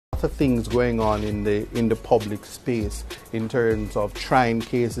lot of things going on in the public space in terms of trying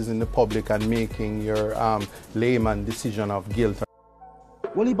cases in the public and making your layman decision of guilt.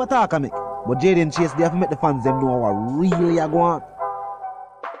 Well, he attack me, but Jaden Chase, they have to make the fans them know what really are going on.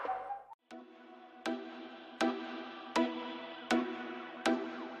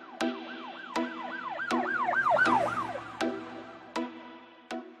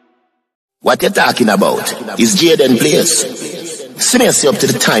 What you're talking about is Jaden Place. Smash you up to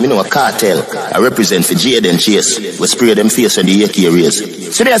the time, you know, a cartel. I represent for Jaden Chase. We spray them face on the AK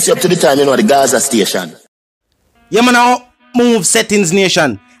rays. Smash you up to the time, you know, the Gaza station. Yeah, man, now move settings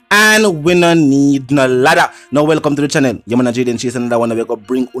nation. And we no need no ladder. Now welcome to the channel. Yeah, man, Jaden Chase, another one. We're gonna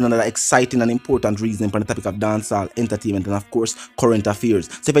bring another exciting and important reason for the topic of dancehall, entertainment, and of course current affairs.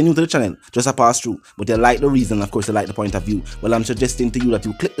 So if you're new to the channel, just a pass through. But you like the reason, of course you like the point of view. Well, I'm suggesting to you that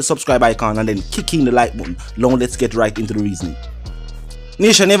you click the subscribe icon and then kick in the like button. Now let's get right into the reasoning.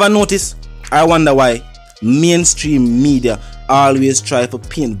 Nation, ever notice? I wonder why mainstream media always try to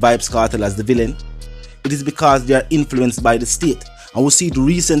paint Vybz Kartel as the villain. It is because they are influenced by the state. And we see it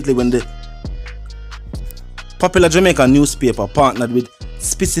recently when the popular Jamaican newspaper partnered with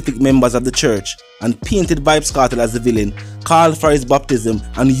specific members of the church and painted Vybz Kartel as the villain, called for his baptism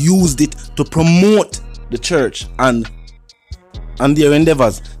and used it to promote the church and their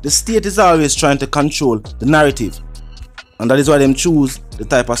endeavors. The state is always trying to control the narrative, and that is why they choose the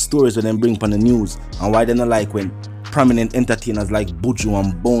type of stories when they bring upon the news, and why they don't like when prominent entertainers like Buju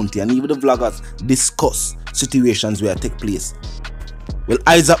and Bounty and even the vloggers discuss situations where it take place. Well,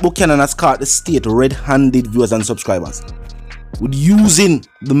 Isaac Buchanan has caught the state red-handed, viewers and subscribers, with using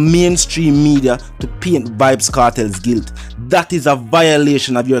the mainstream media to paint Vybz Kartel's guilt. That is a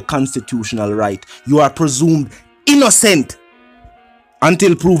violation of your constitutional right. You are presumed innocent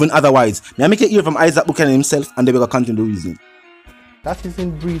until proven otherwise. May I make it hear from Isaac Buchanan himself, and then we will continue the reasoning. That is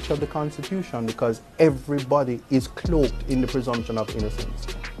in breach of the Constitution because everybody is cloaked in the presumption of innocence.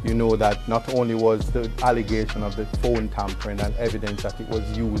 You know that not only was the allegation of the phone tampering and evidence that it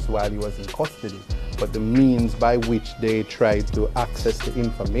was used while he was in custody, but the means by which they tried to access the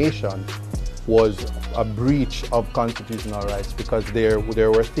information was a breach of constitutional rights because there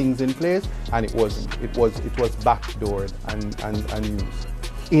were things in place and it was backdoored and used.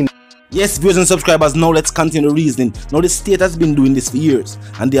 Yes, viewers and subscribers, now let's continue the reasoning. Now the state has been doing this for years,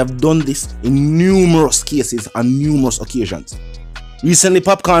 and they have done this in numerous cases and numerous occasions. Recently,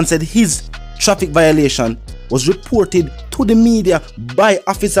 Popcorn said his traffic violation was reported to the media by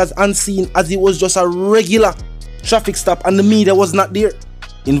officers unseen as it was just a regular traffic stop and the media was not there.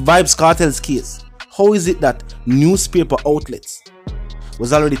 In Vybz Kartel's case, how is it that newspaper outlets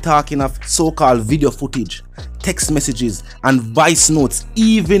was already talking of so-called video footage, text messages and voice notes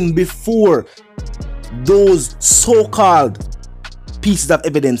even before those so-called pieces of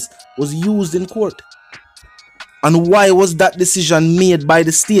evidence was used in court? And why was that decision made by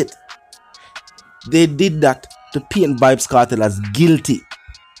the state? They did that to paint Vybz Kartel as guilty.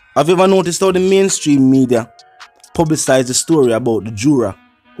 Have you ever noticed how the mainstream media publicized the story about the juror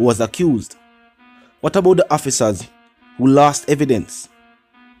who was accused? What about the officers who lost evidence?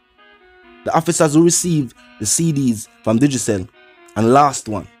 The officers who received the CDs from Digicel and lost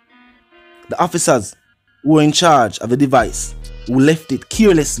one. The officers who were in charge of the device who left it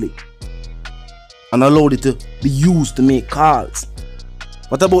carelessly and allowed it to be used to make calls.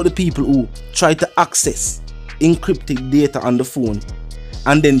 What about the people who tried to access encrypted data on the phone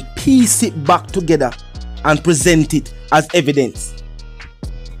and then piece it back together and present it as evidence?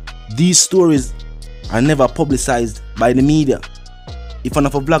 These stories are never publicized by the media. If I'm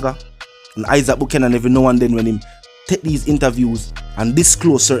not a vlogger, and Isaac Buchanan every now and then when him take these interviews and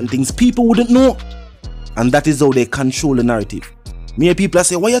disclose certain things, people wouldn't know. And that is how they control the narrative. Many people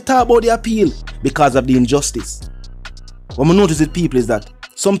say, why you talk about the appeal? Because of the injustice. What I notice with people is that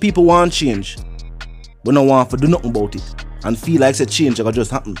some people want change, but don't want to do nothing about it and feel like a change that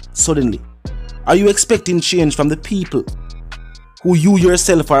just happen suddenly. Are you expecting change from the people who you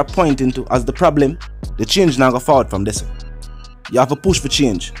yourself are pointing to as the problem? The change now go forward from this. You have to push for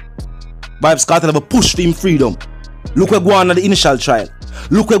change. Vybz Kartel have a push for him freedom. Look where go on at the initial trial.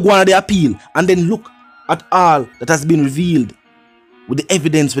 Look where go on at the appeal. And then look at all that has been revealed with the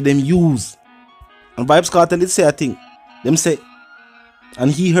evidence with them use. And Vybz Kartel did say a thing. Them say,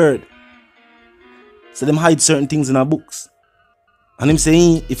 and he heard. So them hide certain things in our books. And him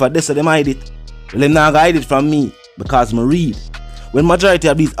saying, if I did so them hide it, well them not hide it from me because I read. When majority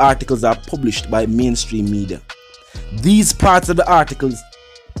of these articles are published by mainstream media, these parts of the articles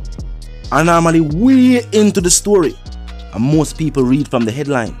are normally way into the story and most people read from the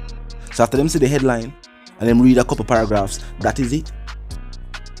headline. So after them see the headline and them read a couple paragraphs, that is it.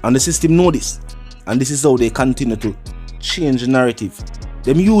 And the system know this. And this is how they continue to change the narrative.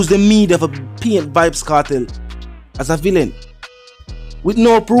 Them use the media for paint Vybz Kartel as a villain with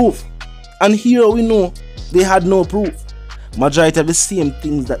no proof. And here we know they had no proof. Majority of the same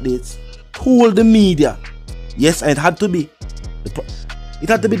things that they told the media. Yes, and it had to be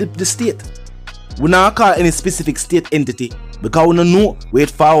the state. We not call any specific state entity because we don't know where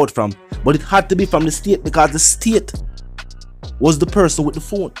it forward from. But it had to be from the state because the state was the person with the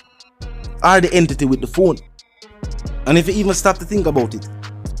phone or the entity with the phone. And if you even stop to think about it,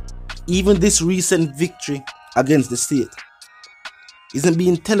 even this recent victory against the state isn't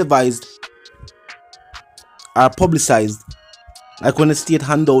being televised or publicized like when the state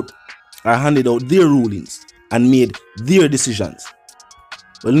handed out their rulings and made their decisions.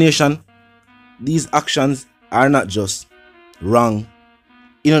 Well, nation, these actions are not just wrong.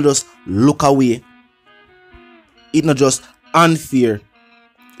 It not just look away. It not just unfair.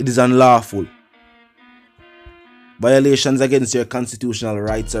 It is unlawful. Violations against your constitutional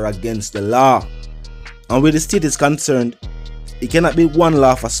rights are against the law. And where the state is concerned, it cannot be one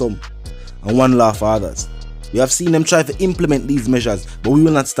law for some and one law for others. We have seen them try to implement these measures, but we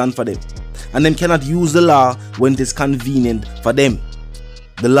will not stand for them. And them cannot use the law when it is convenient for them.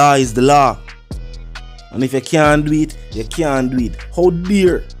 The law is the law. And if you can't do it, you can't do it. How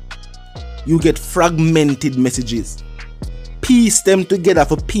dare you get fragmented messages, piece them together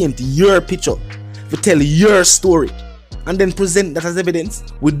for paint your picture, for tell your story, and then present that as evidence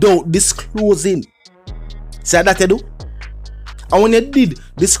without disclosing. See that you do? And when you did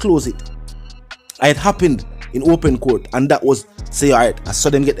disclose it, it happened in open court, and that was, say, alright, I saw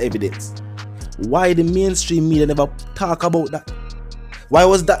them get evidence. Why the mainstream media never talk about that? Why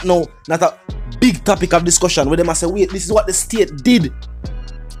was that now not a big topic of discussion where they must say, wait, this is what the state did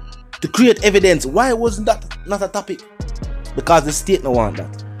to create evidence? Why wasn't that not a topic? Because the state don't want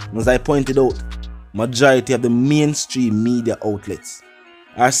that. And as I pointed out, majority of the mainstream media outlets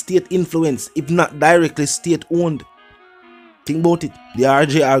are state influenced, if not directly state owned. Think about it. The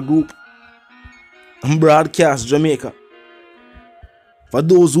RJR Group and Broadcast Jamaica. For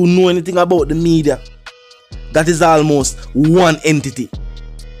those who know anything about the media, that is almost one entity.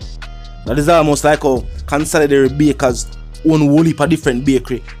 That is almost like how Consolidated Bakers own a whole heap of different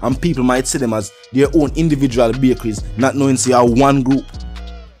bakery, and people might see them as their own individual bakeries, not knowing they are one group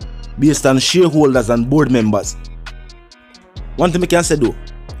based on shareholders and board members. One thing I can say though,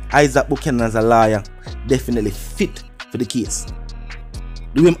 Isaac Buchanan as a lawyer definitely fit for the case.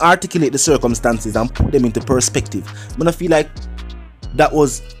 Do him articulate the circumstances and put them into perspective. But I feel like that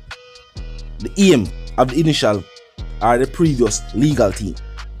was the aim of the initial or the previous legal team.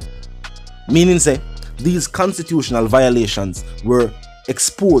 Meaning say, these constitutional violations were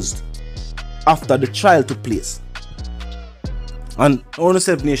exposed after the trial took place. And on the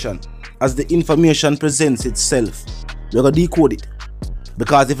Self Nation, as the information presents itself, we're going to decode it.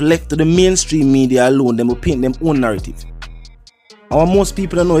 Because if left to the mainstream media alone, they will paint their own narrative. And what most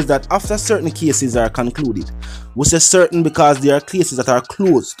people don't know is that after certain cases are concluded, we say certain because there are cases that are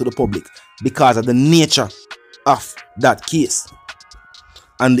closed to the public because of the nature of that case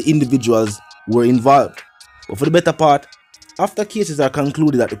and the individuals were involved. But for the better part, after cases are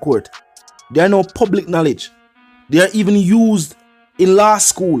concluded at the court, they are now public knowledge. They are even used in law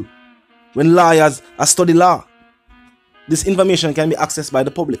school when lawyers are studying law. This information can be accessed by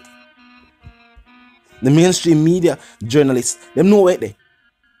the public. The mainstream media journalists, them know it there.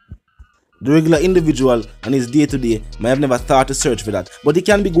 The regular individual and his day-to-day may have never thought to search for that, but it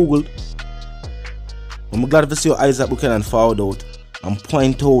can be googled. I'm glad to see Isaac Buchanan forward out and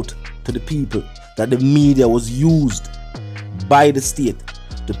point out to the people that the media was used by the state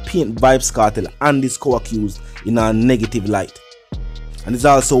to paint Vybz Kartel and his co-accused in a negative light. And it's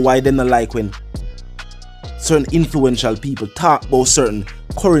also why they don't like when certain influential people talk about certain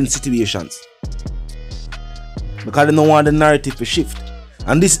current situations, because they don't want the narrative to shift.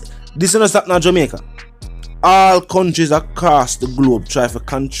 And this is not happening in Jamaica. All countries across the globe try to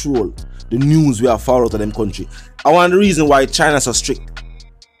control the news we have far out of them country. I want the reason why China is so strict.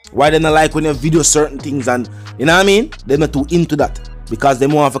 Why they not like when you video certain things, and you know what I mean? They're not too into that because they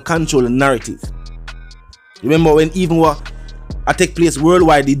want to control the narrative. Remember when even what take place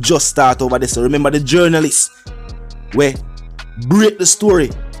worldwide, they just start over this. So remember the journalists where break the story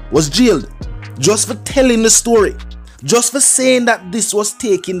was jailed just for telling the story, just for saying that this was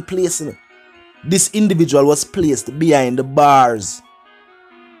taking place. This individual was placed behind the bars.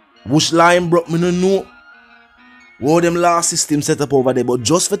 Which line broke me no know what them law system set up over there, but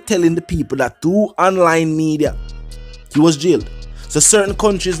just for telling the people that through online media he was jailed. So certain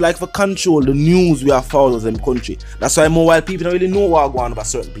countries like for control the news we are follow them country. That's why more while people don't really know what going on about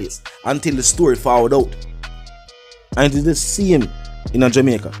certain place until the story forward out. And it's the same in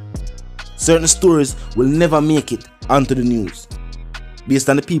Jamaica. Certain stories will never make it onto the news based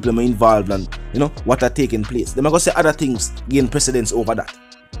on the people who are involved and what are taking place. They might go say other things gain precedence over that.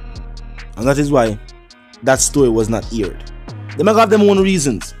 And that is why that story was not aired. They might have their own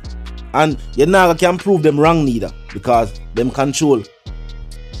reasons. And you never can prove them wrong neither, because them control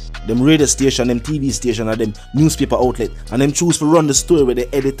them radio station, them TV station, or them newspaper outlet, and them choose to run the story where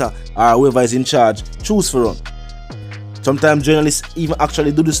the editor or whoever is in charge choose to run. Sometimes journalists even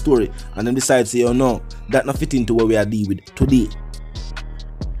actually do the story and then decide to say, oh no, that not fit into what we are dealing with today.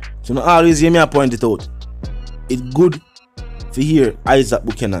 So not always hear me point it out. It's good to hear Isaac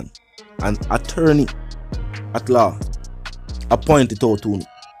Buchanan, an attorney at law, point it out to me.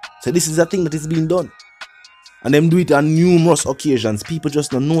 So this is a thing that is being done. And them do it on numerous occasions. People just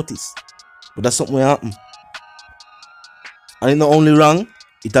don't notice. But that's something will happen. And it's not only wrong,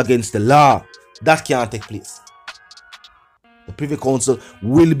 it's against the law. That can't take place. The Privy Council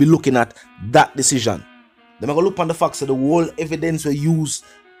will be looking at that decision. They're going to look on the facts that the whole evidence were used,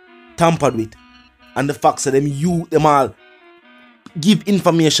 tampered with. And the facts that them all give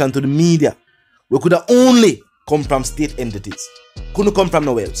information to the media. We could have only come from state entities. Couldn't come from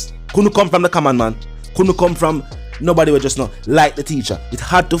nowhere else. Couldn't come from the common man. Couldn't come from nobody who just not like the teacher. It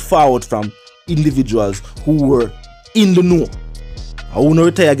had to forward from individuals who were in the know. I wanna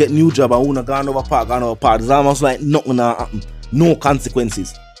retire, get new job, I wanna go over park. It's almost like nothing happen. No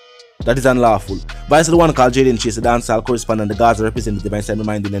consequences. That is unlawful. But I said the one called Jaden Chase, the dancehall correspondent, the Gaza representative, I said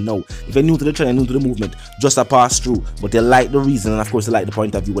reminding them now. If you're new to the trend, new to the movement, just a pass through. But you like the reason and of course you like the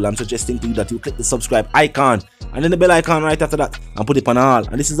point of view. Well, I'm suggesting to you that you click the subscribe icon and then the bell icon right after that and put it on all.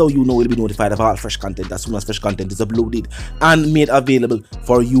 And this is how you know you'll be notified of all fresh content as soon as fresh content is uploaded and made available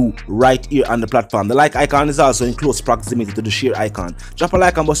for you right here on the platform. The like icon is also in close proximity to the share icon. Drop a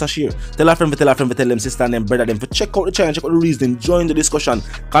like and bust a share. Tell a friend, tell them, sister and them, brother them. Check out the channel, check out the reason, join the discussion,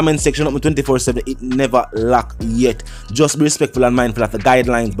 comment section up 24/7. It never lack yet. Just be respectful and mindful of the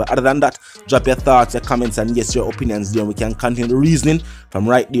guidelines. But other than that, drop your thoughts, your comments, and yes, your opinions there. And we can continue the reasoning from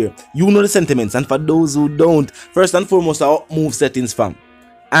right there. You know the sentiments, and for those who don't, first and foremost, our move settings, fam.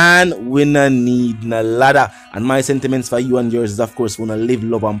 And we no need no ladder. And my sentiments for you and yours is, of course, we wanna live,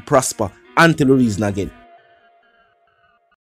 love, and prosper until the reason again.